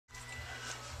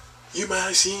You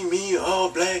might see me all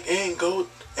black and gold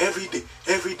every day,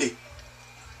 every day,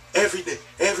 every day,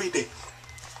 every day.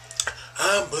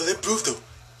 I'm bulletproof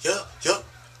though. Yup, yup.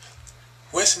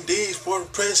 West Indies,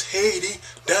 Port-au-Prince, Haiti,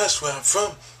 that's where I'm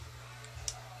from.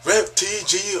 Rep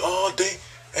TG all day,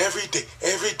 every day,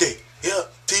 every day.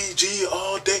 Yup, TG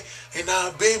all day. And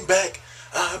I've been back,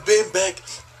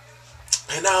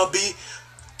 and I'll be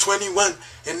 21.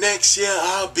 And next year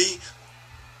I'll be,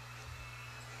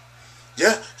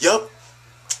 yup,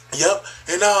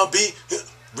 and I'll be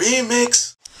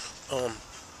remix.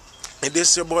 And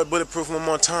this is your boy Bulletproof one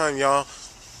more time, y'all.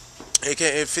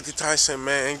 AKA 50 Tyson,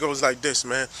 man. And it goes like this,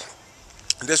 man.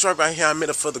 This right here, I made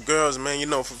it for the girls, man. You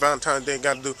know, for Valentine's Day,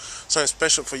 gotta do something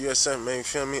special for USF, man. You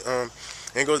feel me? And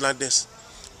it goes like this.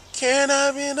 Can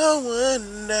I be the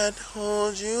one that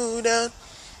holds you down?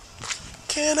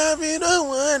 Can I be the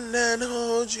one that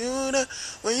holds you down?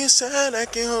 When you're sad, I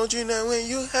can hold you down. When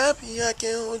you're happy, I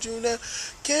can hold you down.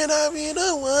 Can I be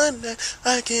the one that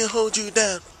I can hold you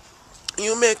down?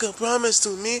 You make a promise to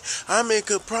me, I make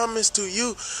a promise to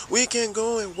you. We can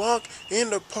go and walk in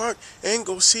the park and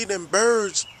go see them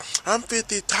birds. I'm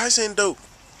 50 Tyson though.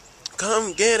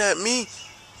 Come get at me.